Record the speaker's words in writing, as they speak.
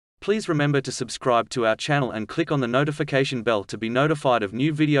Please remember to subscribe to our channel and click on the notification bell to be notified of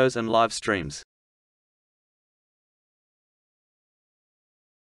new videos and live streams.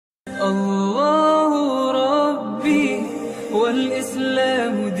 الله ربي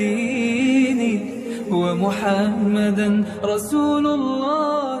والإسلام ديني ومحمدا رسول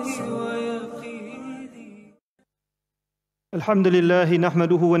الله ويقيني. الحمد لله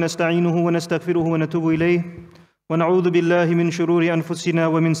نحمده ونستعينه ونستغفره ونتوب إليه ونعوذ بالله من شرور أنفسنا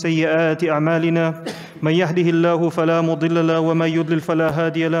ومن سيئات أعمالنا من يهده الله فلا مضل له ومن يضلل فلا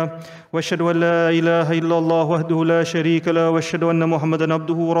هادي له وأشهد أن لا إله إلا الله وحده لا شريك له وأشهد أن محمدا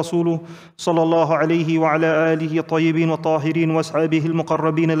عبده ورسوله صلى الله عليه وعلى آله الطيبين الطاهرين وأصحابه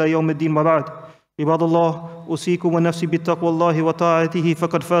المقربين إلى يوم الدين وبعد. عباد الله أوصيكم ونفسي بتقوى الله وطاعته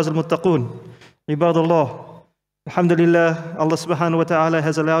فقد فاز المتقون. عباد الله, Alhamdulillah, Allah subhanahu wa ta'ala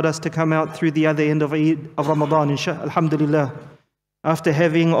has allowed us to come out through the other end of Eid of Ramadan, Alhamdulillah. After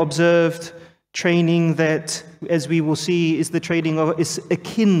having observed training that, as we will see, is the training of, is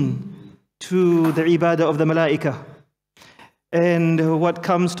akin to the ibadah of the malaika. And what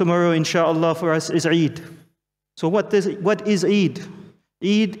comes tomorrow, inshallah, for us is Eid. So what is Eid?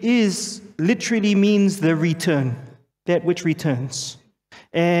 Eid is literally means the return, that which returns.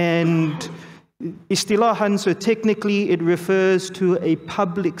 And istilahan, so technically it refers to a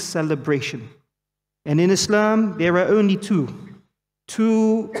public celebration. And in Islam, there are only two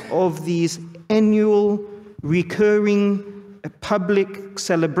of these annual recurring public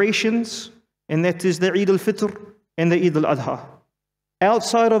celebrations, and that is the Eid al-Fitr and the Eid al-Adha.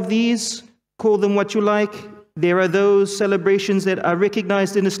 Outside of these, call them what you like, there are those celebrations that are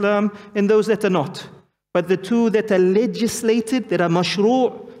recognized in Islam and those that are not. But the two that are legislated, that are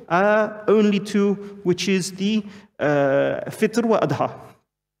mashru', are only two, which is the Fitr wa Adha.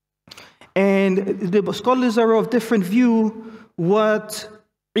 And the scholars are of different view what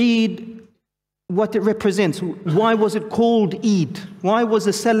Eid, what it represents. Why was it called Eid? Why was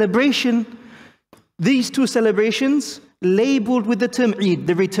a celebration, these two celebrations, labeled with the term Eid,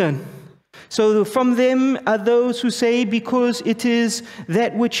 the return? So from them are those who say because it is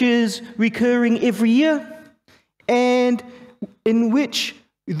that which is recurring every year and in which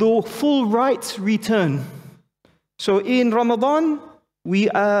the full rights return. So in Ramadan, we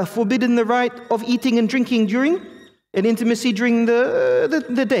are forbidden the right of eating and drinking during and intimacy during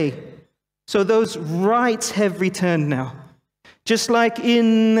the day. So those rights have returned now. Just like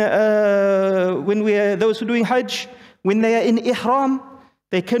in when we are those who are doing Hajj, when they are in Ihram,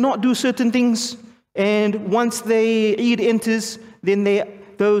 they cannot do certain things, and once the Eid enters, then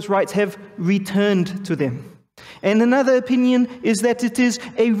those rights have returned to them. And another opinion is that it is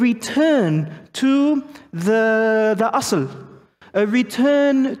a return to the asl, a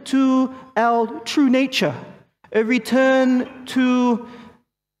return to our true nature, a return to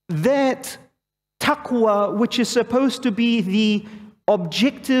that taqwa which is supposed to be the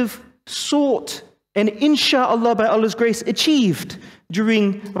objective sought and inshallah by Allah's grace achieved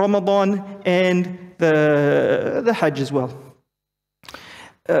during Ramadan and the Hajj as well.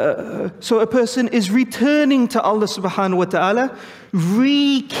 So a person is returning to Allah subhanahu wa ta'ala,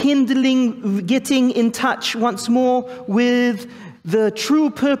 rekindling, getting in touch once more with the true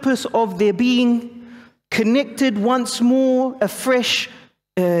purpose of their being, connected once more, afresh,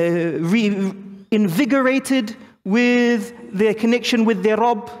 invigorated with their connection with their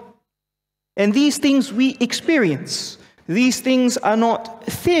Rabb. And these things we experience. These things are not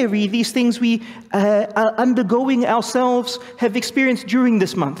theory, these things we are undergoing ourselves, have experienced during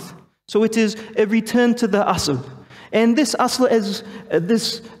this month. So it is a return to the asl. And this asl,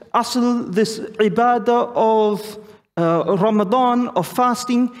 this ibadah of Ramadan, of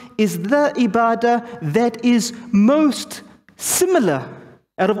fasting, is the ibadah that is most similar.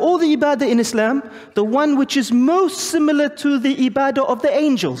 Out of all the ibadah in Islam, the one which is most similar to the ibadah of the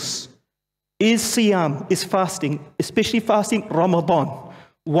angels is siyam, is fasting, especially fasting Ramadan.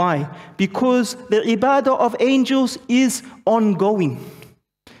 Why? Because the ibadah of angels is ongoing.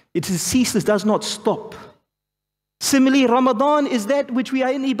 It is ceaseless, does not stop. Similarly, Ramadan is that which we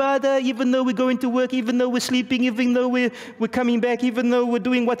are in ibadah, even though we're going to work, even though we're sleeping, even though we're coming back, even though we're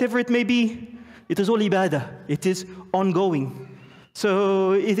doing whatever it may be. It is all ibadah. It is ongoing.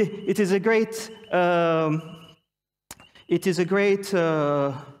 So it is a great,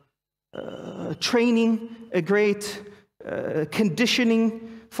 training, a great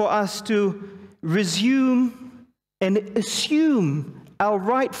conditioning for us to resume and assume our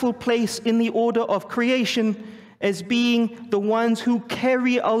rightful place in the order of creation as being the ones who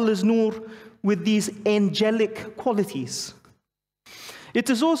carry Allah's nur with these angelic qualities. It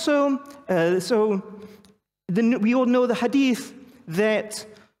is also, we all know the hadith that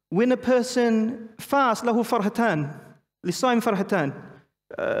when a person fasts, له فرحتان للصائم فرحتان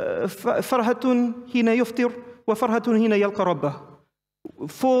فرحة حين يفطر وفرحة حين يلقى ربه.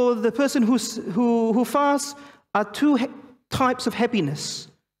 For the person who fasts are two types of happiness.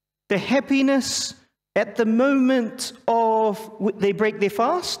 The happiness at the moment of they break their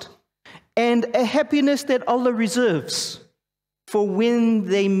fast, and a happiness that Allah reserves for when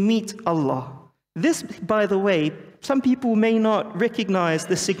they meet Allah. This, by the way, some people may not recognize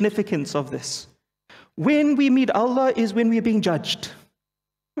the significance of this. When we meet Allah is when we're being judged.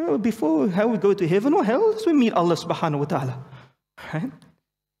 Well, before how we go to heaven or hell, is we meet Allah subhanahu wa ta'ala. Right?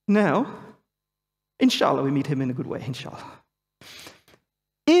 Now, inshallah, we meet Him in a good way, inshallah.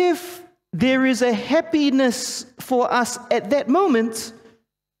 If there is a happiness for us at that moment,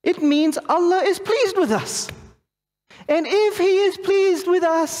 it means Allah is pleased with us. And if He is pleased with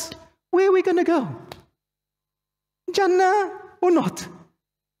us, where are we going to go? Jannah or not?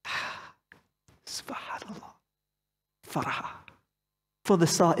 Subhanallah. Farah. For the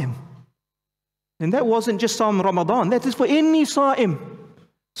Sa'im. And that wasn't just Sawm Ramadan, that is for any Sa'im.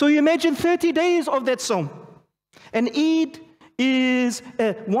 So you imagine 30 days of that Sawm. And Eid is,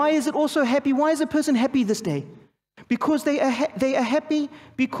 why is it also happy? Why is a person happy this day? Because they are happy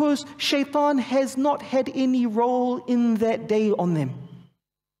because Shaitan has not had any role in that day on them.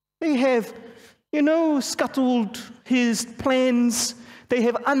 They have, scuttled his plans. They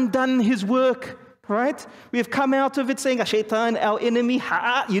have undone his work, right? We have come out of it saying, Shaitan, our enemy,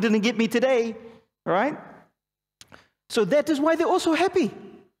 you didn't get me today, right? So that is why they're also happy.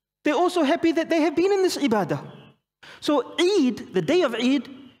 They're also happy that they have been in this ibadah. So Eid, the day of Eid,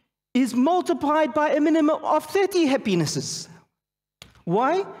 is multiplied by a minimum of 30 happinesses.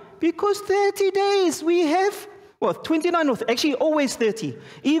 Why? Because 30 days we have, 29 or actually always 30.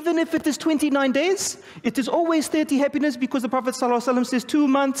 Even if it is 29 days, it is always 30 happiness because the Prophet ﷺ says 2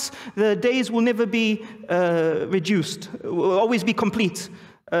 months, the days will never be reduced, will always be complete.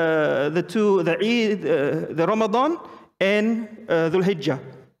 The Eid, the Ramadan and Dhul Hijjah.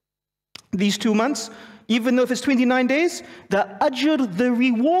 These 2 months, even though if it's 29 days, the ajr, the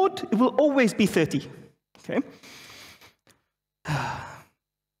reward, it will always be 30. Okay?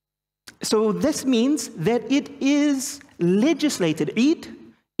 So this means that it is legislated. Eid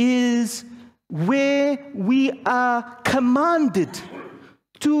is where we are commanded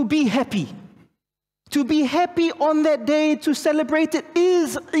to be happy. To be happy on that day, to celebrate it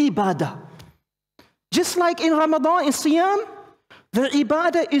is ibadah. Just like in Ramadan, in Siyam, the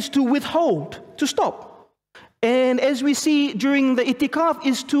ibadah is to withhold, to stop. And as we see during the itikaf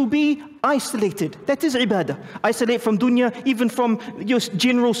is to be isolated. That is ibadah. Isolate from dunya, even from your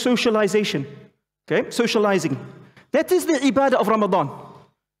general socialization. Okay, socializing. That is the ibadah of Ramadan.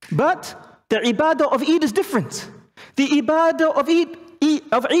 But the ibadah of Eid is different. The ibadah of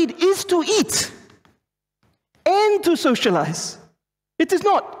Eid is to eat and to socialize. It is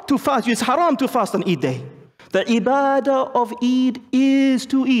not to fast. It's haram to fast on Eid day. The ibadah of Eid is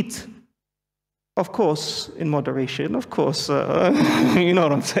to eat. Of course, in moderation, of course, you know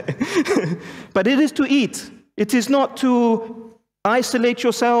what I'm saying. But it is to eat. It is not to isolate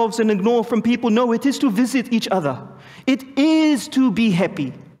yourselves and ignore from people. No, it is to visit each other. It is to be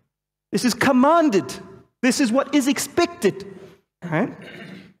happy. This is commanded. This is what is expected. Right?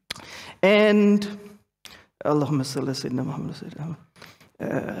 And Allahumma salli sayyidina Muhammad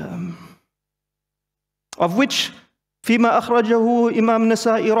of which فيما أخرجه إمام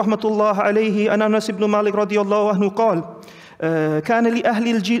نسائي رحمة الله عليه أن أنس بن مالك رضي الله عنه قال كان لأهل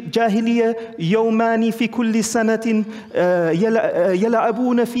الجاهلية يومان في كل سنة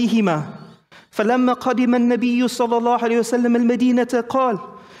يلعبون فيهما فلما قدم النبي صلى الله عليه وسلم المدينة قال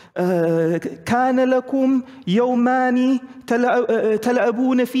كان لكم يومان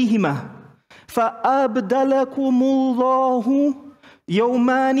تلعبون فيهما فأبدلكم الله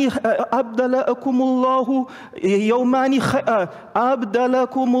يومان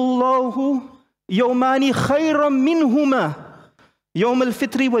أبدلكم الله يومان خيرا منهما يوم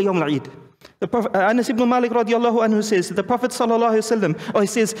الفطر ويوم العيد. The Prophet Anas ibn Malik radiallahu anhu says, the Prophet sallallahu alaihi wasallam, he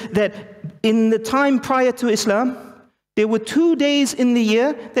says that in the time prior to Islam, there were 2 days in the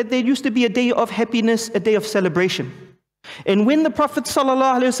year that there used to be a day of happiness, a day of celebration. And when the Prophet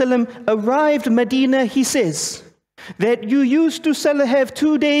sallallahu alaihi wasallam arrived Medina, he says that you used to have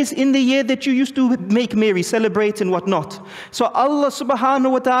 2 days in the year that you used to make merry, celebrate and whatnot. So Allah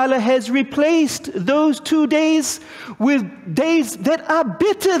subhanahu wa ta'ala has replaced those 2 days with days that are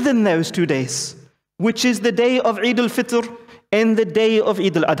better than those 2 days, which is the day of Eid al-Fitr and the day of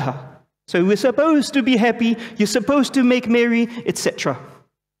Eid al-Adha. So we're supposed to be happy, you're supposed to make merry, etc.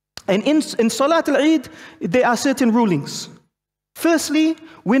 And in Salat al-Eid, there are certain rulings. Firstly,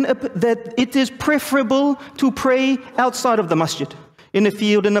 that it is preferable to pray outside of the masjid. In a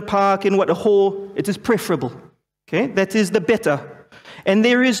field, in a park, in a hall, it is preferable. Okay, that is the better. And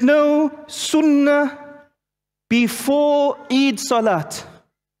there is no sunnah before Eid Salat.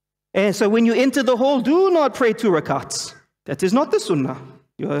 And so when you enter the hall, do not pray 2 rakats. That is not the sunnah.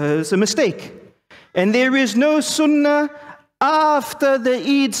 It's a mistake. And there is no sunnah after the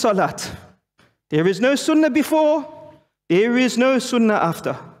Eid Salat. There is no sunnah before, there is no sunnah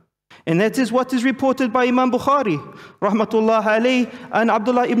after. And that is what is reported by Imam Bukhari, rahmatullah alayhi, and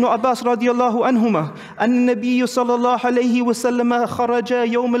Abdullah ibn Abbas radiyallahu anhuma. An Nabiyyu sallallahu alayhi wa sallam kharaja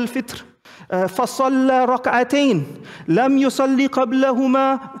yawm al-fitr. فصلى ركعتين لم يصلي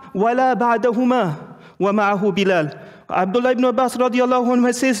قبلهما ولا بعدهما ومعه بلال. Abdullah ibn Abbas radiyallahu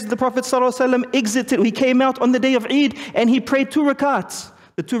anhu says the Prophet sallallahu alaihi wasallam exited. He came out on the day of Eid and he prayed 2 rakats.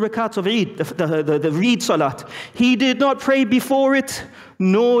 The 2 rakats of Eid, the Eid Salat. He did not pray before it,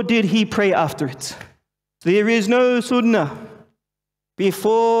 nor did he pray after it. There is no sunnah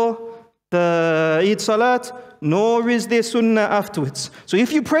before the Eid Salat, nor is there sunnah afterwards. So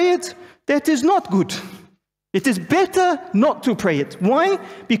if you pray it, that is not good. It is better not to pray it. Why?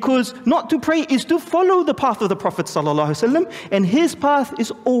 Because not to pray is to follow the path of the Prophet ﷺ, and his path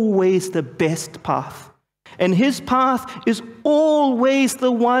is always the best path. And his path is always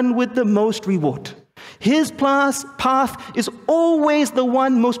the one with the most reward. His path is always the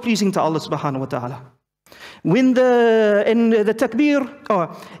one most pleasing to Allah subhanahu wa ta'ala. When the takbir,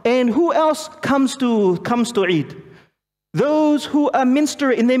 and who else comes to Eid? Those who are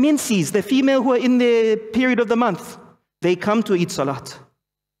menstruating in their menses, the female who are in their period of the month, they come to Eid Salat.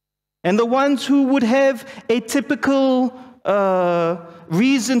 And the ones who would have a typical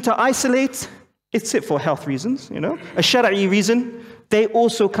reason to isolate, except for health reasons, a shara'i reason, they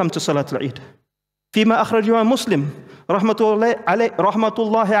also come to Salat al-Eid. فيما أخرجه مسلم رحمة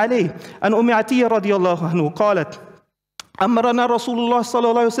الله عليه عن أم عطية رضي الله عنه قالت أمرنا رسول الله صلى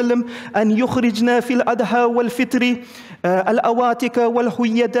الله عليه وسلم أن يخرجنا في الأضحى والفطر الأواتك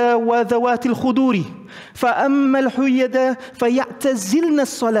والحيدا وذوات الخدور فأما الحيدا فيعتزلن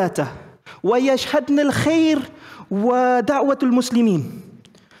الصلاة ويشهدن الخير ودعوة المسلمين.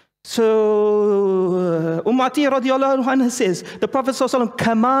 So Atiyah radiallahu anha says, the Prophet ﷺ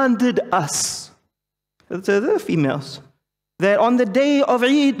commanded us, the females, that on the day of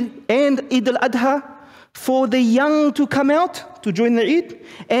Eid and Eid al-Adha, for the young to come out to join the Eid,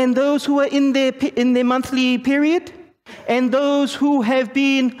 and those who are in their monthly period, and those who have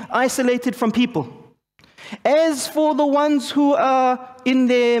been isolated from people. As for the ones who are in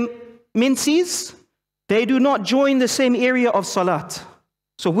their menses, they do not join the same area of Salat.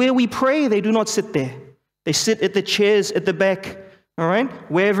 So where we pray, they do not sit there. They sit at the chairs at the back, all right,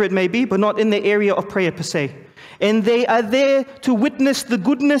 wherever it may be, but not in the area of prayer per se. And they are there to witness the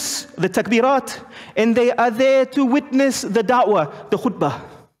goodness, the takbirat, and they are there to witness the da'wah, the khutbah,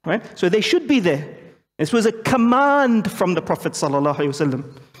 right? So they should be there. This was a command from the Prophet sallallahu alaihi wasallam.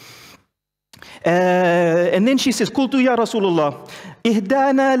 And then she says, قلت يا رسول الله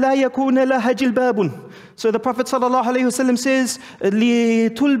إهدانا لا يكون لها جلباب. So the Prophet sallallahu alaihi wasallam says,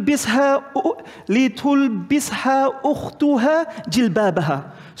 لتلبسها أختها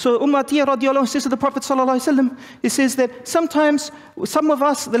جلبابها. So Atiyah radiallahu anha says to the Prophet sallallahu alaihi wasallam, he says that sometimes some of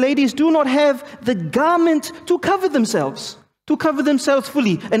us, the ladies, do not have the garment to cover themselves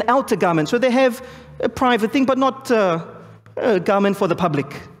fully, an outer garment. So they have a private thing, but not a garment for the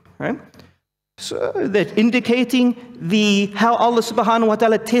public, right? So that indicating how Allah subhanahu wa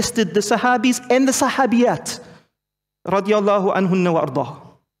ta'ala tested the Sahabis and the Sahabiyat radiallahu anhunna wa ardah.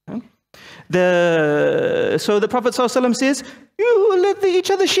 So the Prophet ﷺ says, you let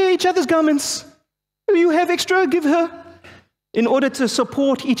each other share each other's garments. You have extra, give her, in order to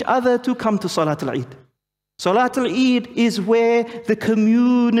support each other to come to Salat al-Eid. Salat al-Eid is where the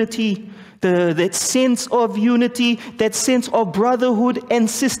community, that sense of unity, that sense of brotherhood and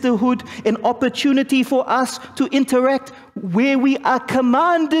sisterhood, an opportunity for us to interact where we are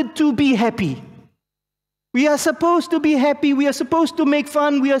commanded to be happy. We are supposed to be happy, we are supposed to make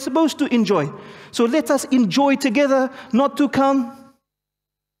fun, we are supposed to enjoy. So let us enjoy together, not to come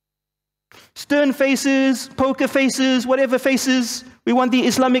stern faces, poker faces, whatever faces. We want the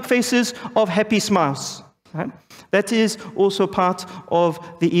Islamic faces of happy smiles. Right? That is also part of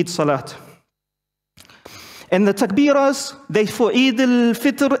the Eid Salat. And the takbiras, for Eid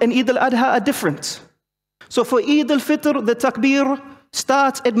al-Fitr and Eid al-Adha are different. So for Eid al-Fitr, the takbir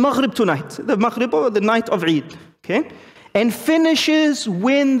starts at Maghrib tonight, the Maghrib or the night of Eid, okay? And finishes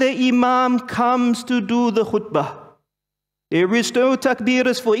when the Imam comes to do the khutbah. There is no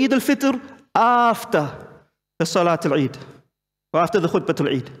takbiras for Eid al-Fitr after the Salat al-Eid. or after the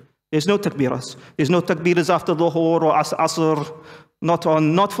Khutbatul Eid. There's no takbiras. There's no takbiras after Dhuhr or Asr,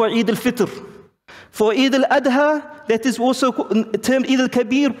 not for Eid al-Fitr. For Eid al-Adha, that is also termed Eid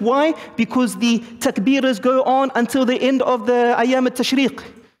al-Kabir. Why? Because the takbiras go on until the end of the Ayyam al-Tashriq,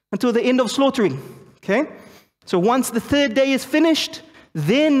 until the end of slaughtering. Okay? So once the third day is finished,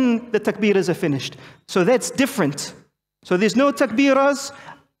 then the takbiras are finished. So that's different. So there's no takbiras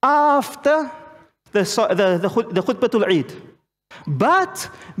after the Khutbatul Eid. But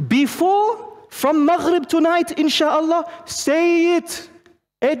before, from Maghrib tonight, inshallah, say it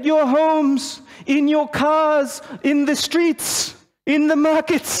at your homes, in your cars, in the streets, in the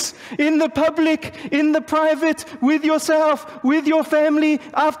markets, in the public, in the private, with yourself, with your family,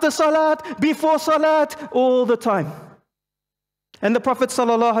 after salat, before salat, all the time. And the Prophet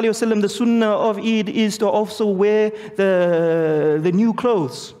ﷺ, the sunnah of Eid is to also wear the new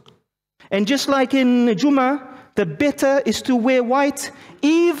clothes. And just like in Jummah, the better is to wear white,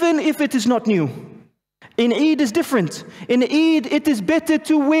 even if it is not new. In Eid is different. In Eid, it is better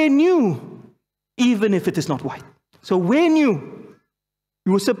to wear new, even if it is not white. So wear new.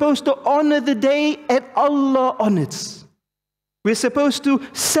 You were supposed to honor the day as Allah honors. We're supposed to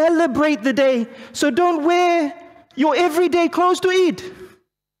celebrate the day. So don't wear your everyday clothes to Eid.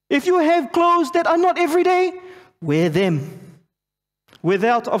 If you have clothes that are not everyday, wear them.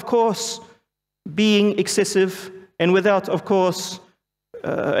 Without, of course, being excessive, and without, of course,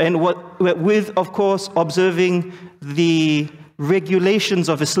 with, of course, observing the regulations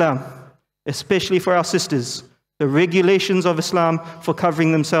of Islam, especially for our sisters, the regulations of Islam for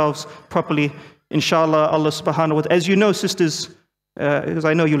covering themselves properly. Inshallah, Allah subhanahu wa ta'ala. As you know, sisters, because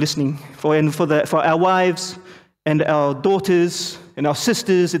I know you're listening, for our wives and our daughters and our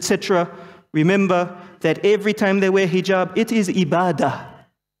sisters, etc., remember that every time they wear hijab, it is ibadah,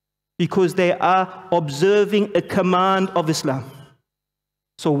 because they are observing a command of Islam.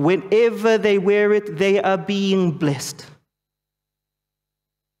 So whenever they wear it, they are being blessed.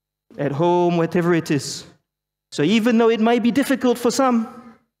 At home, whatever it is. So even though it might be difficult for some,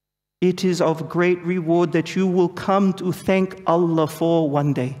 it is of great reward that you will come to thank Allah for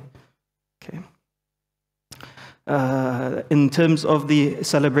one day. Okay. In terms of the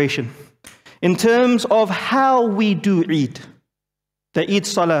celebration. In terms of how we do Eid, the Eid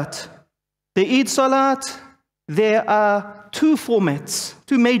Salat. The Eid Salat, there are two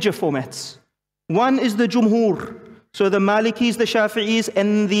major formats. One is the Jumhur, so the Malikis, the Shafi'is,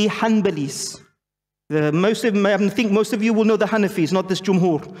 and the Hanbalis. I think most of you will know the Hanafis, not this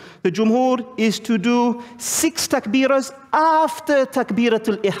Jumhur. The Jumhur is to do 6 takbiras after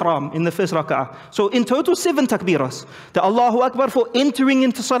Takbiratul Ihram in the first rak'ah. So in total 7 takbiras. The Allahu Akbar for entering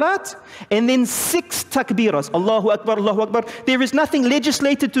into Salat, and then 6 takbiras. Allahu Akbar, Allahu Akbar. There is nothing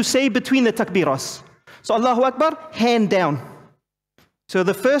legislated to say between the takbiras. So Allahu Akbar, hand down. So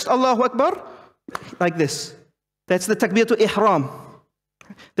the first Allahu Akbar, like this. That's the Takbiratul Ihram.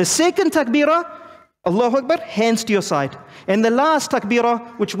 The second takbirah, Allahu Akbar, hands to your side. And the last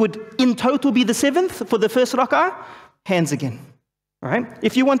takbirah, which would in total be the 7th for the first rak'ah, hands again. All right?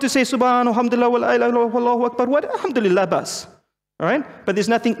 If you want to say Subhan, Alhamdulillah, wa la ilaha illallah, Allahu Akbar, what? Alhamdulillah, bas. All right? But there's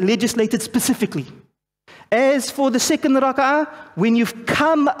nothing legislated specifically. As for the second rak'ah, when you've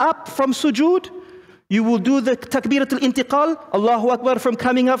come up from sujood, you will do the takbiratul intiqal, Allahu Akbar, from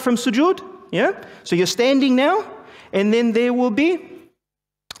coming up from sujood. Yeah? So you're standing now, and then there will be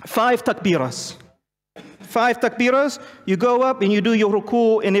 5 takbiras. 5 takbiras, you go up and you do your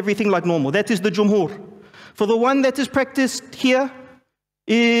ruku and everything like normal. That is the Jumhur. For the one that is practiced here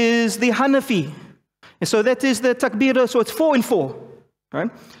is the Hanafi. And so that is the takbirah, so it's 4 and 4. Right?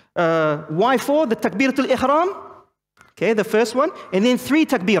 Why 4? The takbiratul ihram, okay, the first one, and then 3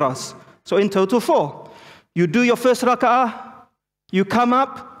 takbiras. So in total 4. You do your first rak'ah, you come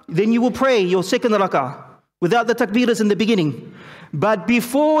up, then you will pray your second rak'ah without the takbiras in the beginning. But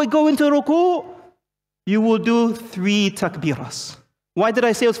before we go into ruku, you will do 3 takbiras. Why did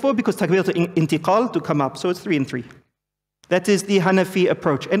I say it's 4? Because takbiratul intiqal, to come up. So it's 3 and 3. That is the Hanafi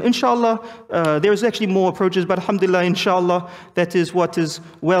approach. And inshallah, there is actually more approaches, but alhamdulillah, inshallah, that is what is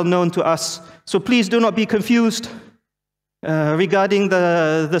well known to us. So please do not be confused regarding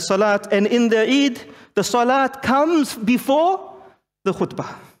the salat. And in the Eid, the salat comes before the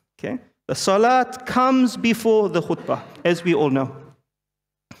khutbah. Okay? The salat comes before the khutbah, as we all know.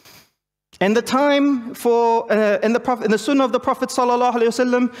 And the time for, and the sunnah of the Prophet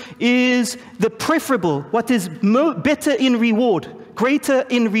ﷺ is the preferable, what is better in reward, greater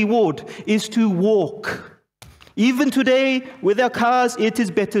in reward, is to walk. Even today, with our cars, it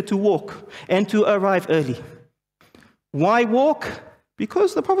is better to walk and to arrive early. Why walk?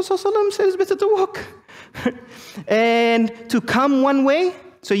 Because the Prophet ﷺ said it's better to walk. And to come one way,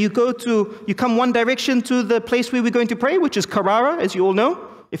 so you come one direction to the place where we're going to pray, which is Karara, as you all know.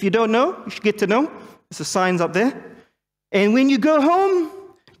 If you don't know, you should get to know. There's the signs up there. And when you go home,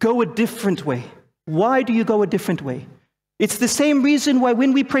 go a different way. Why do you go a different way? It's the same reason why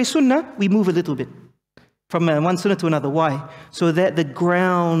when we pray sunnah, we move a little bit from one sunnah to another. Why? So that the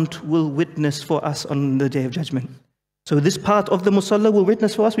ground will witness for us on the Day of Judgment. So this part of the musalla will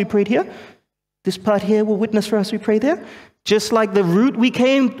witness for us, we prayed here. This part here will witness for us, we prayed there. Just like the route we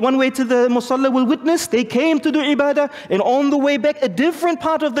came one way to the musalla will witness, they came to do ibadah, and on the way back, a different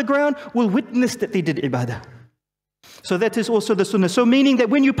part of the ground will witness that they did ibadah. So that is also the sunnah. So meaning that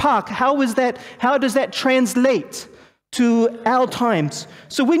when you park, how does that translate to our times?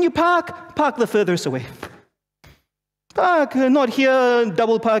 So when you park the furthest away. Park, not here,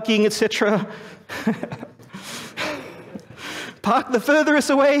 double parking, etc. Park the furthest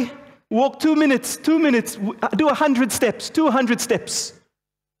away, walk 2 minutes, do 100 steps, 200 steps.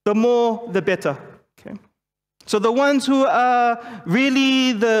 The more, the better. Okay. So the ones who are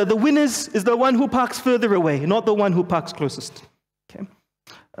really the winners is the one who parks further away, not the one who parks closest. Okay.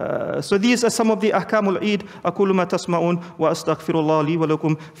 So these are some of the ahkamul Eid. أقول ما تسمعون وأستغفر الله لي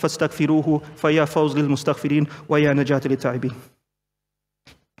ولكم فاستغفروه فيا فوز للمستغفرين ويا نجاة للتائبين.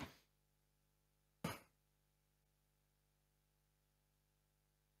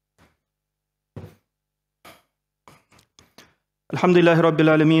 الحمد لله رب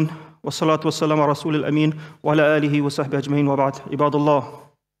العالمين والصلاة والسلام على رسول الأمين وعلى آله وصحبه أجمعين وبعد عباد الله.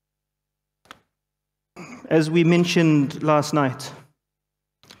 As we mentioned last night,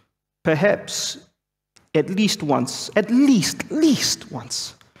 perhaps at least once,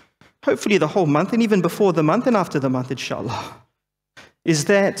 hopefully the whole month and even before the month and after the month, inshallah, is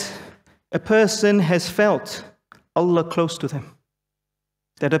that a person has felt Allah close to them,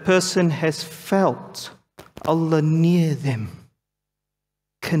 that a person has felt Allah near them,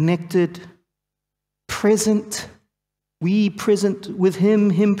 connected, present, we present with Him,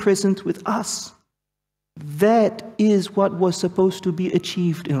 Him present with us. That is what was supposed to be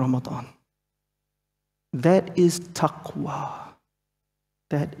achieved in Ramadan. That is taqwa.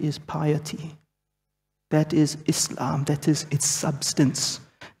 That is piety. That is Islam. That is its substance.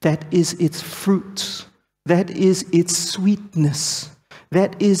 That is its fruits. That is its sweetness.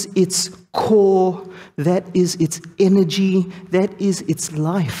 That is its core. That is its energy. That is its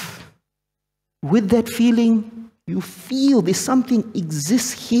life. With that feeling, you feel there's something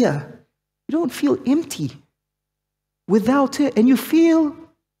exists here. You don't feel empty without it, and you feel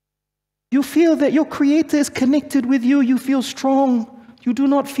that your Creator is connected with you. You feel strong. You do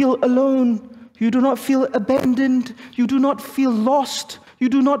not feel alone. You do not feel abandoned. You do not feel lost. You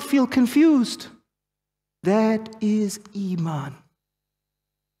do not feel confused. That is Iman.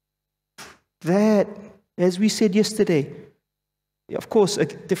 That, as we said yesterday, of course,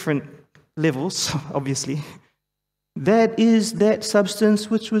 at different levels, obviously, that is that substance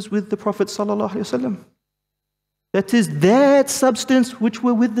which was with the Prophet ﷺ. That is that substance which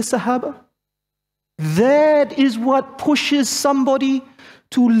were with the Sahaba. That is what pushes somebody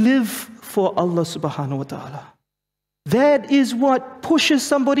to live for Allah subhanahu wa ta'ala. That is what pushes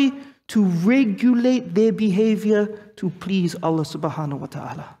somebody to regulate their behavior to please Allah subhanahu wa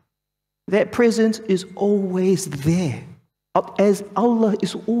ta'ala. That presence is always there, as Allah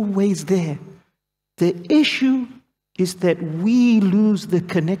is always there. The issue is that we lose the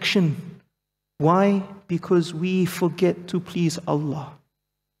connection. Why? Because we forget to please Allah,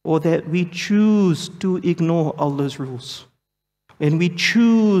 or that we choose to ignore Allah's rules, and we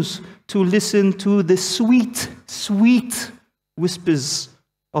choose to listen to the sweet, sweet whispers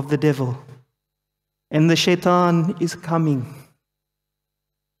of the devil. And the shaitan is coming.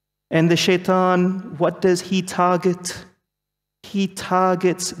 And the shaitan, what does he target? He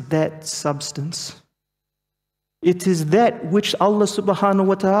targets that substance. It is that which Allah subhanahu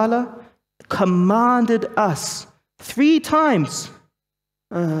wa ta'ala commanded us 3 times,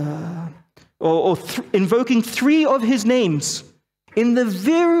 invoking 3 of His names in the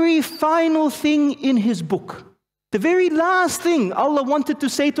very final thing in His book. The very last thing Allah wanted to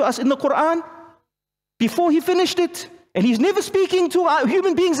say to us in the Quran before He finished it, and He's never speaking to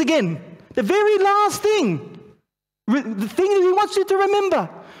human beings again. The very last thing, the thing that He wants you to remember.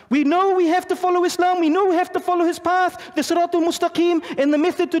 We know we have to follow Islam. We know we have to follow His path, the Siratul Mustaqim, and the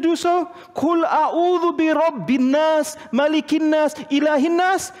method to do so. قُلْ أَعُوذُ بِرَبِّ النَّاسِ مَلِكِ النَّاسِ إِلَهِ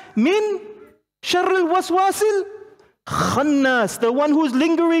النَّاسِ مِنْ شَرِّ الْوَسْوَاسِ الْخَنَّاسِ. The one who is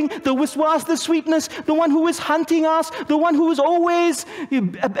lingering, the waswas, the sweetness, the one who is hunting us, the one who is always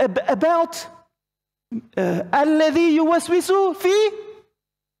about الَّذِي يُوَسْوِسُ فِي.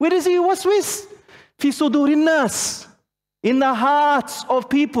 Where does he waswis? fi sudurin nas, in the hearts of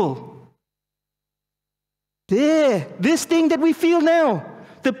people. There, this thing that we feel now,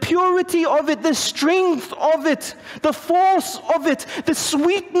 the purity of it, the strength of it, the force of it, the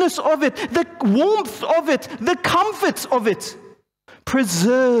sweetness of it, the warmth of it, the comfort of it.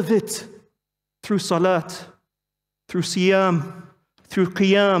 Preserve it through salat, through siyam, through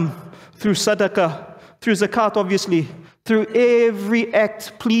qiyam, through sadaqah, through zakat obviously, through every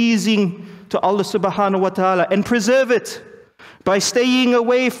act pleasing to Allah subhanahu wa ta'ala, and preserve it by staying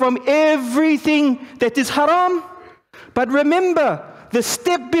away from everything that is haram. But remember, the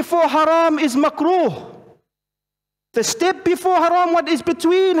step before haram is makruh. The step before haram, what is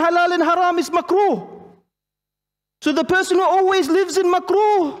between halal and haram, is makruh. So the person who always lives in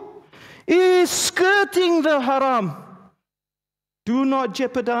makruh is skirting the haram. Do not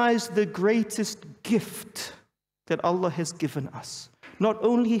jeopardize the greatest gift that Allah has given us. Not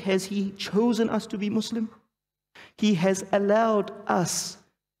only has He chosen us to be Muslim, He has allowed us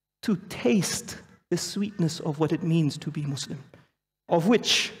to taste the sweetness of what it means to be Muslim. Of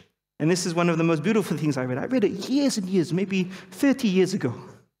which, and this is one of the most beautiful things I read it years and years, maybe 30 years ago.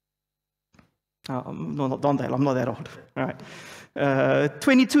 I'm not that old. All right.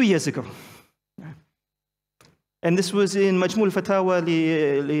 22 years ago. And this was in Majmu' al-Fatawa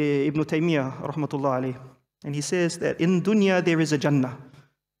li Ibn Taymiyyah, rahmatullah alayh. And he says that in dunya there is a Jannah.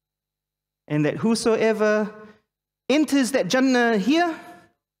 And that whosoever enters that Jannah here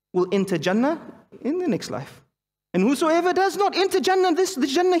will enter Jannah in the next life. And whosoever does not enter Jannah, the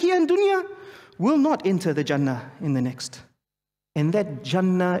Jannah here in dunya, will not enter the Jannah in the next. And that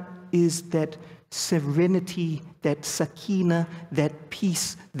Jannah is that serenity, that sakina, that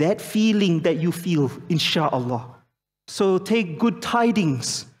peace, that feeling that you feel, insha'Allah. So take good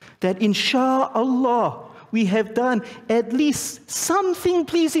tidings that insha'Allah we have done at least something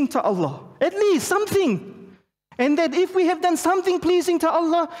pleasing to Allah. At least something. And that if we have done something pleasing to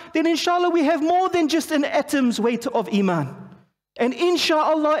Allah, then inshallah we have more than just an atom's weight of iman. And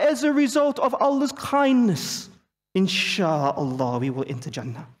inshallah, as a result of Allah's kindness, inshallah we will enter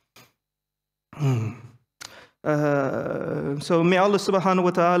Jannah. So may Allah subhanahu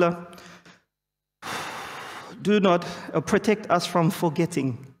wa ta'ala do not protect us from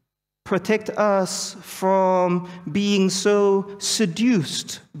forgetting. Protect us from being so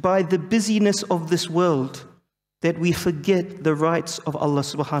seduced by the busyness of this world that we forget the rights of Allah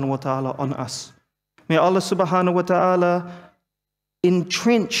subhanahu wa ta'ala on us. May Allah subhanahu wa ta'ala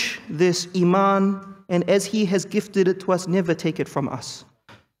entrench this iman, and as He has gifted it to us, never take it from us.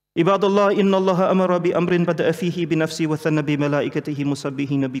 عباد الله إن الله أمر بأمر بدأ فيه بنفسه وثنى بملائكته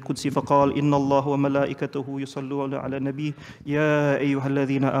مسبحين بقدسه فقال إن الله وملائكته يصلون على النبي يا أيها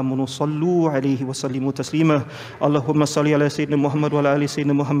الذين آمنوا صلوا عليه وسلموا تسليما اللهم صل على سيدنا محمد وعلى آل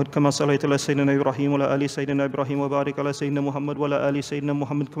سيدنا محمد كما صليت على سيدنا إبراهيم وعلى آل سيدنا إبراهيم وبارك على سيدنا محمد وعلى آل سيدنا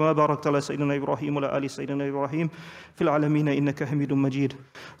محمد كما باركت على سيدنا إبراهيم وعلى آل سيدنا إبراهيم في العالمين إنك حميد مجيد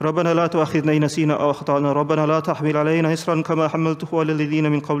ربنا لا تؤاخذنا إن نسينا أو أخطأنا ربنا لا تحمل علينا إصرا كما حملته على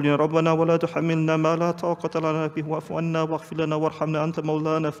الذين من قبلنا ربنا ولا تحملنا ما لا طاقة لنا به واعف عنا واغفر لنا وارحمنا أنت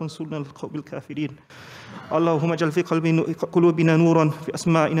مولانا فانصرنا على القوم الكافرين اللهم اجعل في قلوبنا نورا في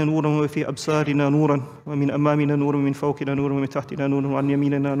أسماعنا نورا وفي أبصارنا نورا ومن أمامنا نورا ومن فوقنا نورا ومن تحتنا نورا وعن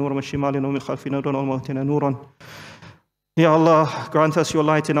يميننا نورا ومن شمالنا ومن خلفنا نورا ومن موتنا نورا Ya Allah, grant us your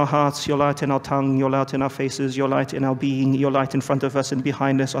light in our hearts, your light in our tongue, your light in our faces, your light in our being, your light in front of us and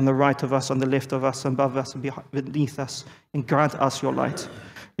behind us, on the right of us, on the left of us, above us and beneath us, and grant us your light.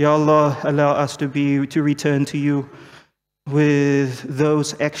 Ya Allah, allow us to return to you with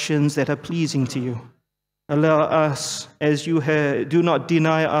those actions that are pleasing to you. Allow us, as you do not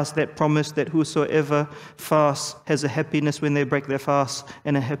deny us that promise that whosoever fasts has a happiness when they break their fast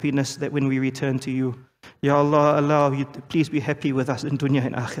and a happiness that when we return to you. Ya Allah, allow you to please be happy with us in dunya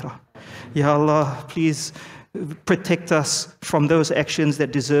and akhirah. Ya Allah, please protect us from those actions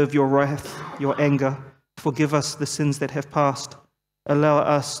that deserve your wrath, your anger. Forgive us the sins that have passed. Allow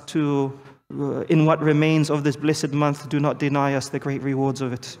us to, in what remains of this blessed month, do not deny us the great rewards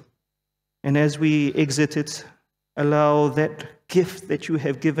of it. And as we exit it, allow that gift that you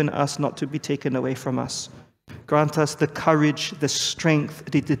have given us not to be taken away from us. Grant us the courage, the strength,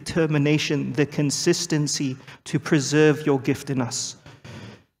 the determination, the consistency to preserve your gift in us.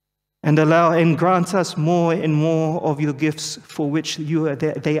 And allow and grant us more and more of your gifts for which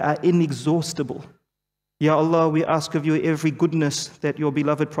they are inexhaustible. Ya Allah, we ask of you every goodness that your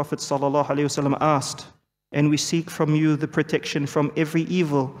beloved Prophet ﷺ asked. And we seek from you the protection from every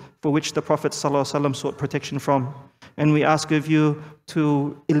evil for which the Prophet ﷺ sought protection from. And we ask of you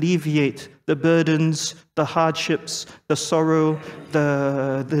to alleviate the burdens, the hardships, the sorrow,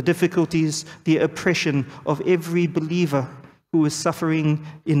 the difficulties, the oppression of every believer who is suffering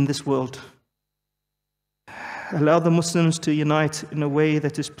in this world. Allow the Muslims to unite in a way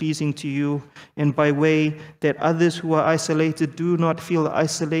that is pleasing to you, and by way that others who are isolated do not feel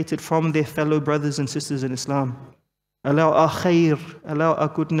isolated from their fellow brothers and sisters in Islam. Allow our khair, allow our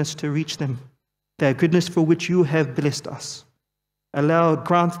goodness to reach them, that goodness for which you have blessed us.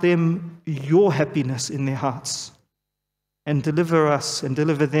 Grant them your happiness in their hearts, and deliver us and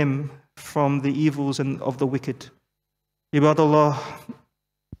deliver them from the evils and of the wicked. Ibadallah,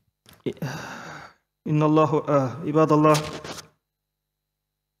 Inna Allah, Ibadallah.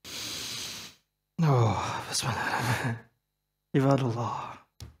 Oh, Bismillah. Ibadallah.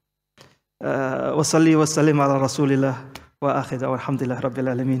 Wa salli wa sallim ala Rasulillah wa akhida walhamdulillah Rabbil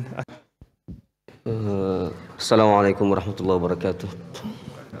Alameen. Assalamu alaikum wa rahmatullahi wa barakatuh.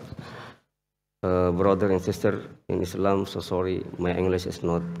 Brother and sister in Islam, so sorry, my English is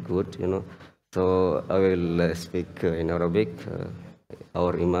not good, so I will speak in Arabic.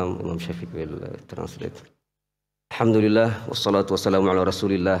 Our Imam Shafiq will translate. Alhamdulillah, wassalatu wassalamu ala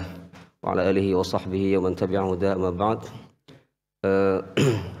Rasulillah wa ala alihi wa sahbihi wa man tabi'ahu da ma ba'd.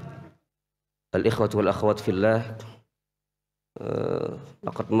 Al-ikhwatu wal-akhwat fillah,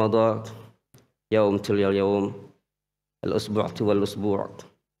 laqad mada يوم تلي اليوم الأسبوع تلو الأسبوع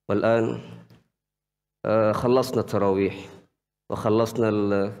والآن خلصنا التراويح وخلصنا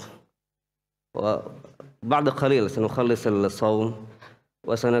وبعد قليل سنخلص الصوم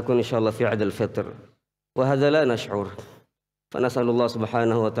وسنكون إن شاء الله في عيد الفطر وهذا لا نشعر فنسأل الله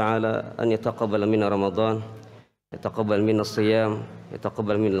سبحانه وتعالى أن يتقبل منا رمضان يتقبل منا الصيام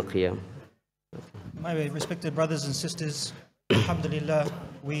يتقبل منا القيام. My respected brothers and sisters, Alhamdulillah,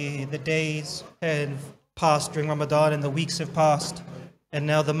 the days have passed during Ramadan and the weeks have passed and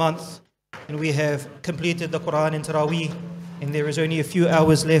now the month, and we have completed the Quran in Taraweeh, and there is only a few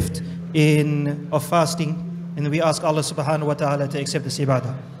hours left of fasting, and we ask Allah subhanahu wa ta'ala to accept this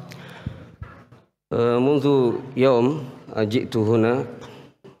ibadah. منذ يوم جئت هنا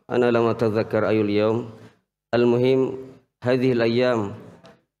أنا لم أتذكر أي اليوم المهم هذه الأيام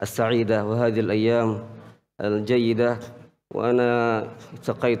السعيدة وهذه الأيام الجيدة وأنا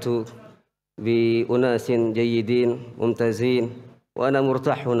التقيت بأناس جيدين ممتازين وأنا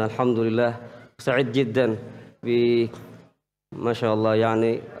مرتاح هنا الحمد لله سعيد جدا ما شاء الله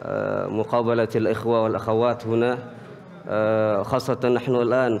يعني مقابلة الإخوة والأخوات هنا خاصة نحن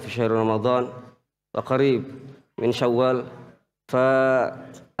الآن في شهر رمضان وقريب من شوال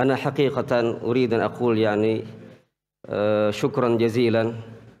فأنا حقيقة أريد أن أقول يعني شكرا جزيلا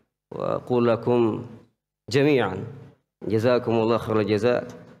وأقول لكم جميعا جزاكم الله خير الجزاء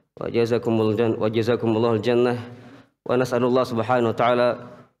وجزاكم الله الجنة ونسأل الله سبحانه وتعالى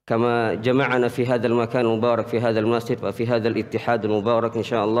كما جمعنا في هذا المكان المبارك في هذا المسجد وفي هذا الاتحاد المبارك إن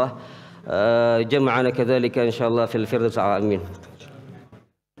شاء الله جمعنا كذلك إن شاء الله في الفردوس الأعلى آمين.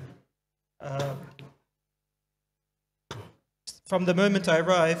 From the moment I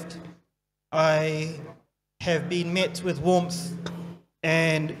arrived, I have been met with warmth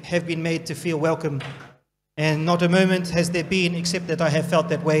and have been made to feel welcome. And not a moment has there been except that I have felt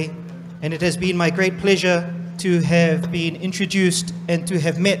that way. And it has been my great pleasure to have been introduced and to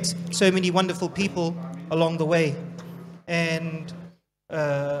have met so many wonderful people along the way. And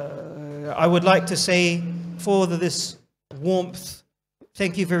I would like to say for this warmth,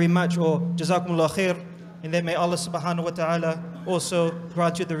 thank you very much, or Jazakumullah khair, and that may Allah subhanahu wa ta'ala also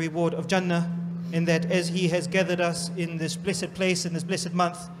grant you the reward of Jannah, and that as He has gathered us in this blessed place, in this blessed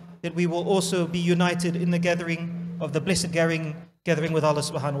month, that we will also be united in the gathering of the blessed gathering with Allah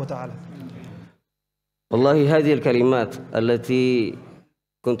subhanahu wa ta'ala. والله هذه الكلمات التي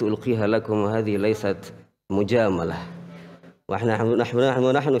كنت ألقيها لكم هذه ليست مجاملة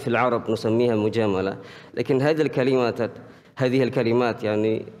ونحن في العرب نسميها مجاملة لكن هذه الكلمات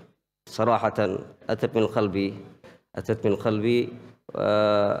يعني صراحة أتت من قلبي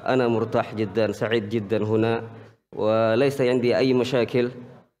وأنا مرتاح جدا سعيد جدا هنا وليس عندي أي مشاكل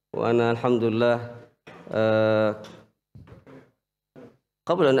وأنا الحمد لله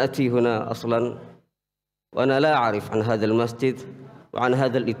قبل أن أتي هنا أصلا وأنا لا أعرف عن هذا المسجد وعن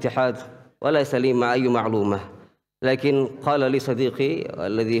هذا الاتحاد وليس لي مع أي معلومة لكن قال لي صديقي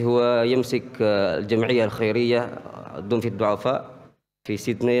الذي هو يمسك الجمعية الخيرية دون في الضعفاء في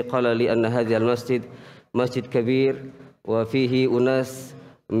سيدني قال لي أن هذا المسجد مسجد كبير وفيه أناس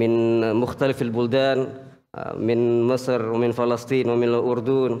من مختلف البلدان من مصر ومن فلسطين ومن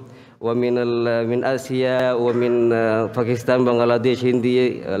الأردن ومن آسيا ومن باكستان بنغلاديش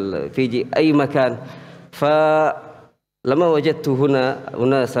هندي فيجي أي مكان لما وجدت هنا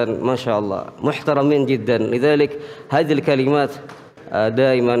أناسا ما شاء الله محترمين جدا، لذلك هذه الكلمات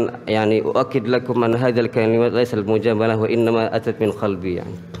دائما يعني أؤكد لكم أن هذه الكلمات ليست المجاملة وإنما أتت من قلبي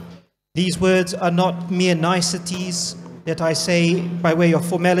يعني. These words are not mere niceties that I say by way of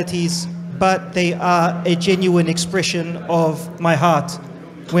formalities, but they are a genuine expression of my heart.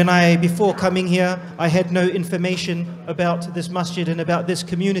 Before coming here, I had no information about this masjid and about this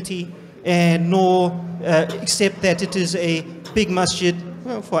community, and nor except that it is a big masjid,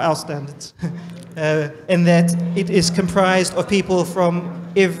 well, for our standards, and that it is comprised of people from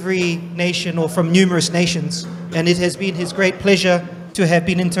every nation or from numerous nations. And it has been his great pleasure to have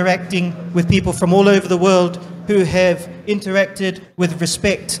been interacting with people from all over the world who have interacted with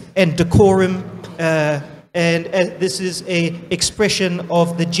respect and decorum, and this is an expression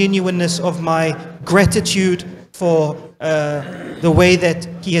of the genuineness of my gratitude for the way that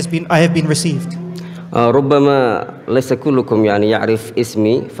I have been received. ربما ليس كلكم يعني يعرف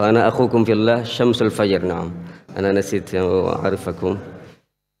اسمي، فأنا أخوكم في الله شمس الفجر. نعم أنا نسيت أعرفكم.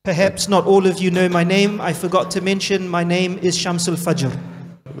 Perhaps not all of you know my name. I forgot to mention my name is Shams al-Fajr,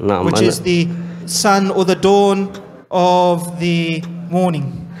 which is the sun or the dawn of the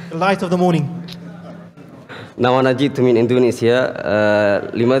morning, the light of the morning. نعم أنا جئت من إندونيسيا.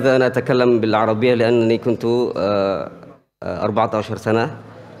 لماذا أنا أتكلم بالعربية؟ لأنني كنت 14 سنة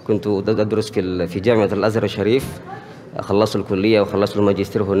كنت أدرس في جامعة الأزهر الشريف، خلصت الكلية وخلصت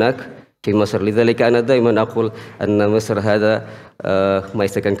الماجستير هناك في مصر، لذلك أنا دائما أقول أن مصر هذا my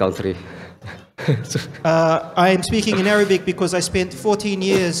second country. I am speaking in Arabic because I spent 14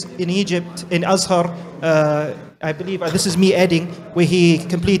 years in Egypt, in Azhar. I believe this is me adding, where he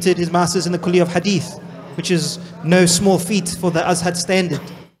completed his masters in the Kulliyah of Hadith, which is no small feat for the Azhar standard.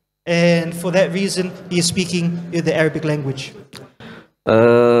 And for that reason, he is speaking the Arabic language.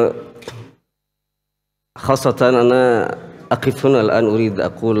 خاصة أنا أقف هنا الآن أريد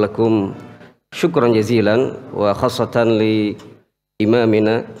أقول لكم شكرا جزيلا، وخاصة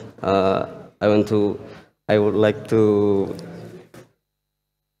لإمامنا. I would like to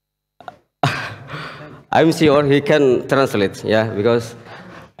I'm sure he can translate, yeah, because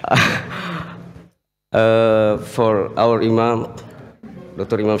for our Imam,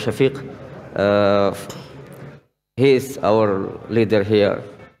 Dr. Imam Shafiq, he is our leader here.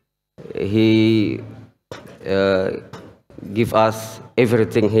 He give us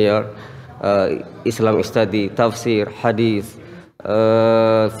everything here, Islamic study, tafsir, hadith,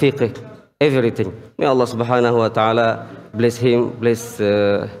 fiqh, everything. May Allah subhanahu wa ta'ala bless him, bless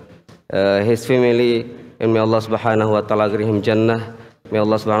his family, and may Allah subhanahu wa ta'ala grant him Jannah. May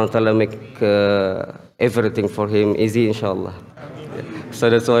Allah subhanahu wa ta'ala make everything for him easy, inshallah. So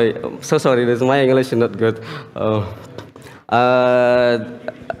that's why, so sorry, my English is not good.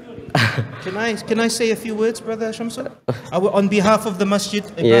 Can I say a few words, Brother Shamsul? On behalf of the masjid,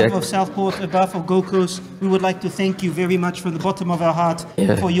 on behalf of Southport, on behalf of Gold Coast, we would like to thank you very much from the bottom of our heart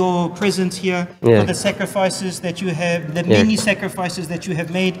for your presence here, for the sacrifices that you have, the many sacrifices that you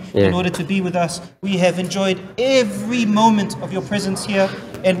have made in order to be with us. We have enjoyed every moment of your presence here,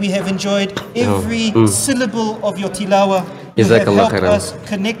 and we have enjoyed every syllable of your tilawah. You have helped us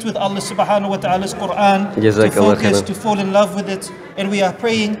connect with Allah subhanahu wa ta'ala's Quran, to focus, to fall in love with it, and we are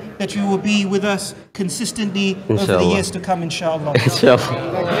praying that you will be with us consistently over the years to come, inshallah.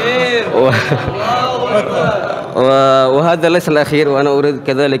 وهذا ليس الأخير، وأنا أريد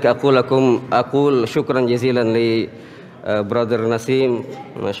كذلك أقول شكرا جزيلا لبرادر نسيم،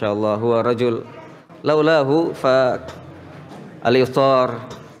 ما شاء الله هو رجل لولاه فالإفطار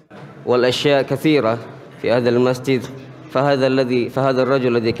والأشياء كثيرة في هذا المسجد، فهذا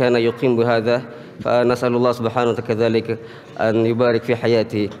الرجل الذي كان يقيم بهذا، فنسأل الله سبحانه وتعالى كذلك أن يبارك في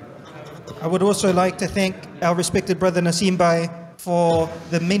حياته. I would also like to thank our respected brother Nasim Bhai for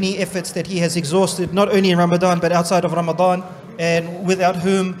the many efforts that he has exhausted, not only in Ramadan but outside of Ramadan, and without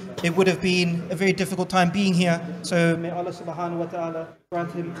whom it would have been a very difficult time being here. So may Allah subhanahu wa ta'ala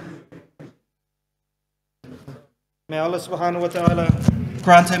grant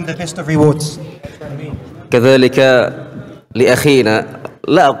him the best of rewards. كذلك لأخينا،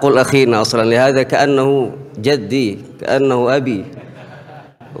 لا أقول أخينا أصلا، لهذا كأنه جدي، كأنه أبي.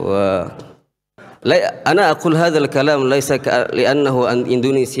 أنا أقول هذا الكلام ليس لأنه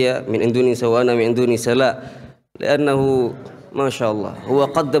إندونيسيا من إندونيسيا وأنا من إندونيسيا، لا، لأنه ما شاء الله هو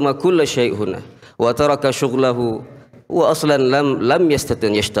قدم كل شيء هنا وترك شغله. هو أصلا لم يستطع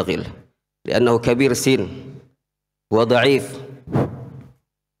يشتغل لأنه كبير سن، هو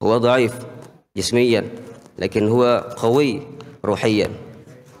ضعيف جسميا، لكن هو قوي روحيا.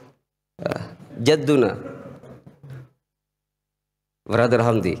 جدنا برادر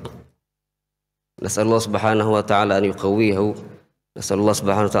حمدي نسأل الله سبحانه وتعالى أن يقويه، نسأل الله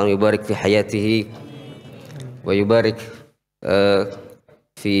سبحانه وتعالى أن يبارك في حياته ويبارك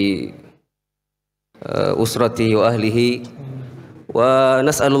في أسرته وأهله،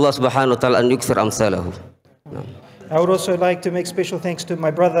 ونسأل الله سبحانه وتعالى أن يكثر أمثاله. I would also like to make special thanks to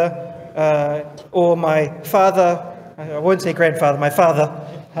my brother or my father. I won't say grandfather, my father.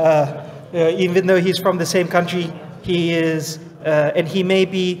 Even though he's from the same country, he is, and he may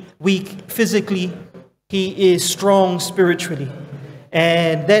be weak physically, he is strong spiritually.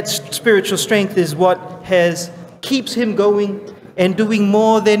 And that spiritual strength is what keeps him going and doing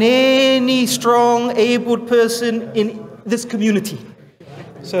more than any strong, able person in this community.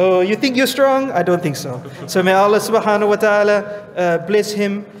 So you think you're strong? I don't think so. So may Allah subhanahu wa ta'ala bless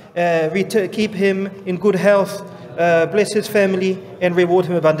him, keep him in good health, bless his family and reward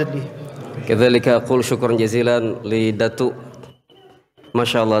him abundantly. كذلك أقول شكرا جزيلا لداتو، ما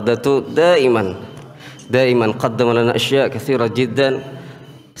شاء الله داتو دائما قدم لنا أشياء كثيرة جدا،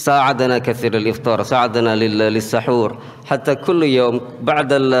 ساعدنا كثير الإفطار، ساعدنا للسحور، حتى كل يوم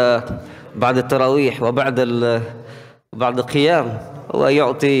بعد التراويح وبعد القيام هو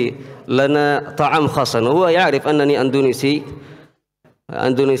يعطي لنا طعام خاصا. هو يعرف أنني أندونيسي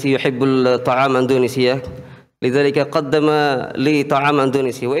يحب الطعام أندونيسية، لذلك قدم لي طعام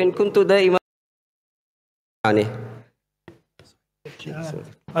أندونيسي، وإن كنت دائما يعني.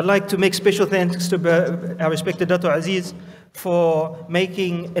 I'd like to make special thanks to our respected Dato' Aziz for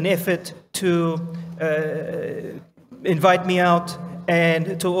making an effort to invite me out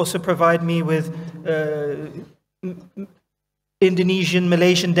and to also provide me with Indonesian,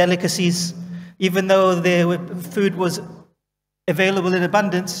 Malaysian delicacies. Even though their food was available in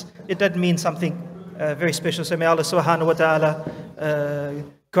abundance, it did mean something very special. So may Allah subhanahu wa ta'ala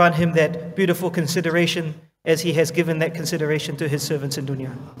grant him that beautiful consideration as he has given that consideration to his servants in dunya.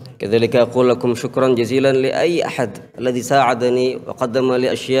 كذلك أقول لكم شكرا جزيلا لأي أحد الذي ساعدني وقدم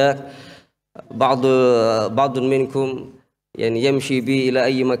لي أشياء. بعض منكم يعني يمشي بي إلى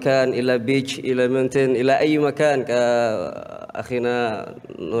أي مكان، إلى بيتش، إلى مونتن، إلى أي مكان، كأخينا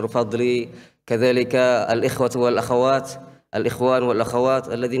نور فضلي، كذلك الإخوة والأخوات، الإخوان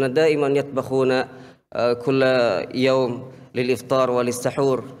والأخوات الذين دائما يطبخون كل يوم للإفطار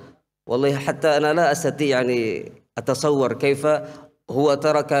وللسحور. والله حتى أنا لا أستطيع يعني أتصور كيف هو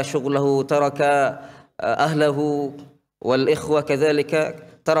ترك شغله، ترك أهله، والإخوة كذلك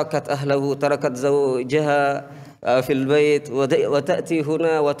تركت أهله، تركت زوجها في البيت وتأتي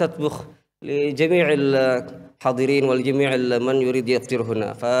هنا وتطبخ لجميع الحاضرين ولجميع من يريد يفطر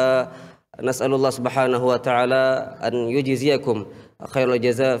هنا. فنسأل الله سبحانه وتعالى أن يجزيكم خير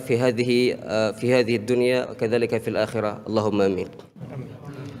الجزاء في هذه الدنيا وكذلك في الآخرة. اللهم آمين.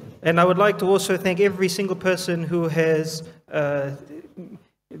 And I would like to also thank every single person who has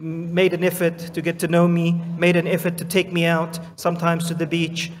made an effort to get to know me, made an effort to take me out, sometimes to the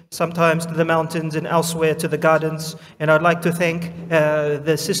beach, sometimes to the mountains and elsewhere to the gardens. And I'd like to thank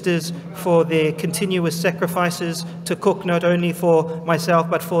the sisters for their continuous sacrifices to cook not only for myself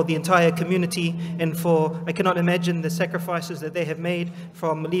but for the entire community, and I cannot imagine the sacrifices that they have made,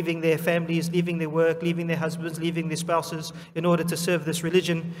 from leaving their families, leaving their work, leaving their husbands, leaving their spouses in order to serve this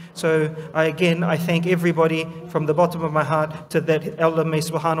religion. So I thank everybody from the bottom of my heart, to that Allah may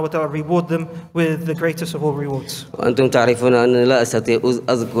subhanahu wa ta'ala reward them with the greatest of all rewards. وأنتم تعرفون أن لا أستطيع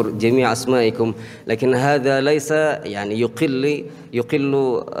أذكر جميع أسمائكم، لكن هذا ليس يعني يقل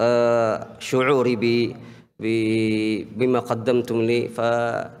شعوري بما قدمتم لي،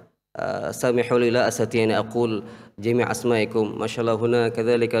 فسامحوا لي لا أستطيع أن أقول جميع أسمائكم. ما شاء الله هنا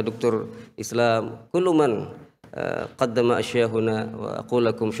كذلك دكتور إسلام، كل من قدم أشياء هنا، وأقول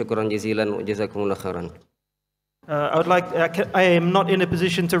لكم شكرا جزيلا وجزاكم الله خيرا. I am not in a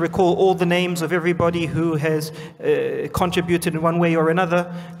position to recall all the names of everybody who has contributed in one way or another,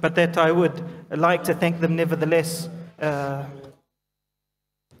 but that I would like to thank them nevertheless.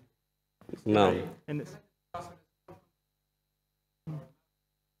 No.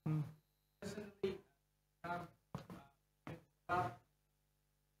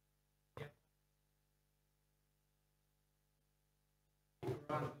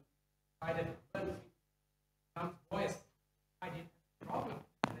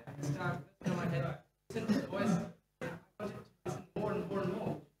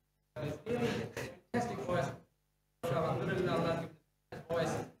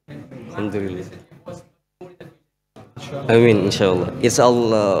 Alhamdulillah. Amin, inshallah. It's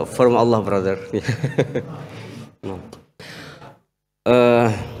all from Allah, brother.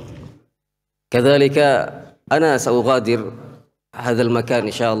 كذلك أنا سأغادر هذا المكان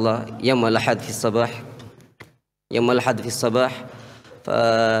إن شاء الله يوم الأحد في الصباح،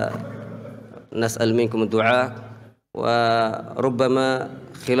 نسأل منكم الدعاء، وربما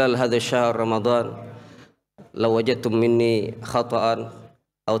خلال هذا الشهر رمضان لو وجدتم مني خطأ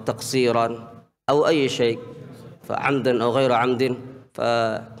أو تقصيرا أو أي شيء فعمدا أو غير عمد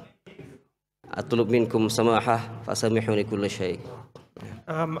فأطلب منكم سماحة فسامحوني كل شيء.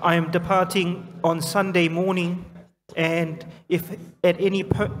 I am departing on Sunday morning, and if at any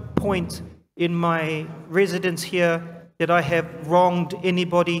point in my residence here that I have wronged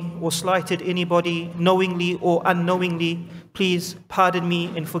anybody or slighted anybody knowingly or unknowingly, please pardon me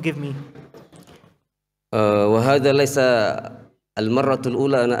and forgive me. وهذا ليس المرة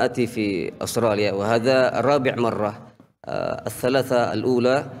الأولى أنا أتي في أستراليا، وهذا رابع مرة. الثلاثة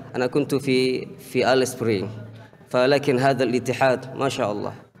الأولى أنا كنت في آل سبرينغ، فلكن هذا الاتحاد ما شاء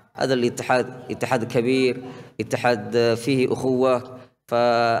الله، هذا الاتحاد اتحاد كبير، اتحاد فيه أخوة،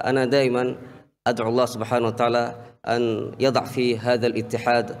 فأنا دائما أدعو الله سبحانه وتعالى أن يضع في هذا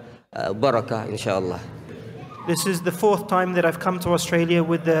الاتحاد بركة إن شاء الله. This is the fourth time that I've come to Australia,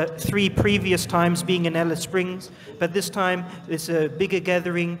 with the 3 previous times being in Alice Springs. But this time it's a bigger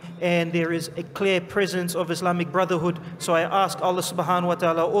gathering and there is a clear presence of Islamic brotherhood. So I ask Allah subhanahu wa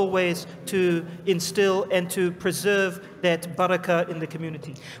ta'ala always to instill and to preserve that barakah in the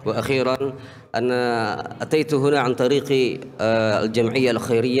community. وأخيرا أنا أتيت هنا عن طريق الجمعية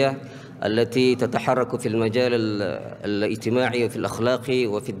الخيرية التي تتحرك في المجال الاجتماعي وفي الأخلاقي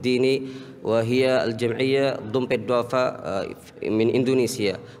وفي الديني، وهي الجمعية دومبت دوافا من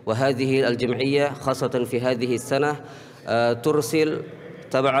إندونيسيا. وهذه الجمعية خاصة في هذه السنة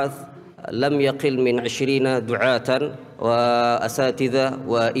تبعث لم يقل من 20 دعاة وأساتذة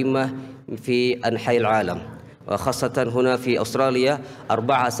وإمة في أنحاء العالم، وخاصة هنا في أستراليا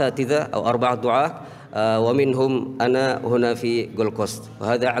 4 أساتذة أو 4 دعاة، ومنهم أنا هنا في جولد كوست،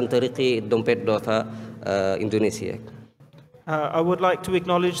 وهذا عن طريق دومبت دوافا إندونيسيا. I would like to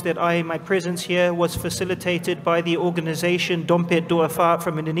acknowledge that my presence here was facilitated by the organization Dompet Duafa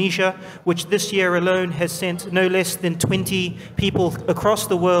from Indonesia, which this year alone has sent no less than 20 people across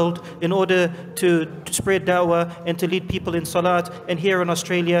the world in order to spread dawah and to lead people in salat. And here in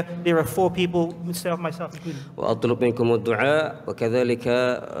Australia, there are 4 people, myself included. وأطلب منكم الدعاء وكذلك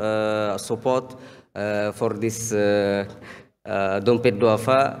support for this دومبت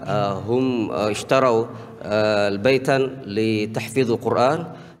دوافا. هم اشتروا البيتا لتحفيظ القرآن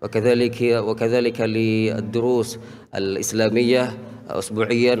وكذلك للدروس الإسلامية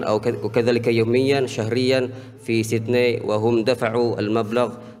أسبوعيا أو وكذلك يوميا شهريا في سيدني، وهم دفعوا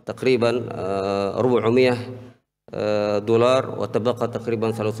المبلغ تقريبا $400 وتبقى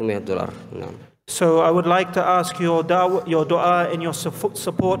تقريبا $300. نعم. So I would like to ask your dua and your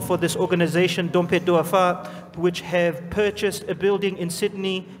support for this organization, Dompet Duafa, which have purchased a building in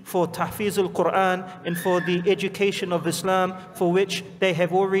Sydney for Tahfiz al-Quran and for the education of Islam, for which they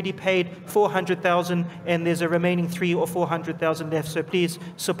have already paid $400,000, and there's a remaining $300,000 or $400,000 left. So please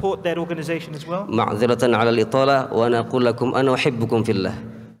support that organization as well. معذرة على الإطالة، وأنا أقول لكم أنا أحبكم في الله.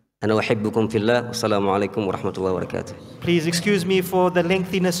 أنا أحبكم في الله، والسلام عليكم ورحمة الله وبركاته. Please excuse me for the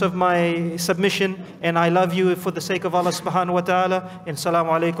lengthiness of my submission, and I love you for the sake of Allah subhanahu wa ta'ala, and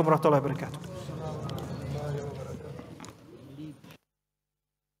assalamu alaikum wa rahmatullahi wa barakatuh.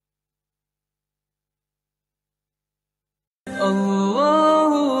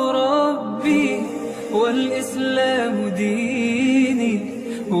 الله ربي والإسلام ديني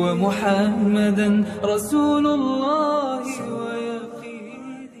ومحمدا رسول الله.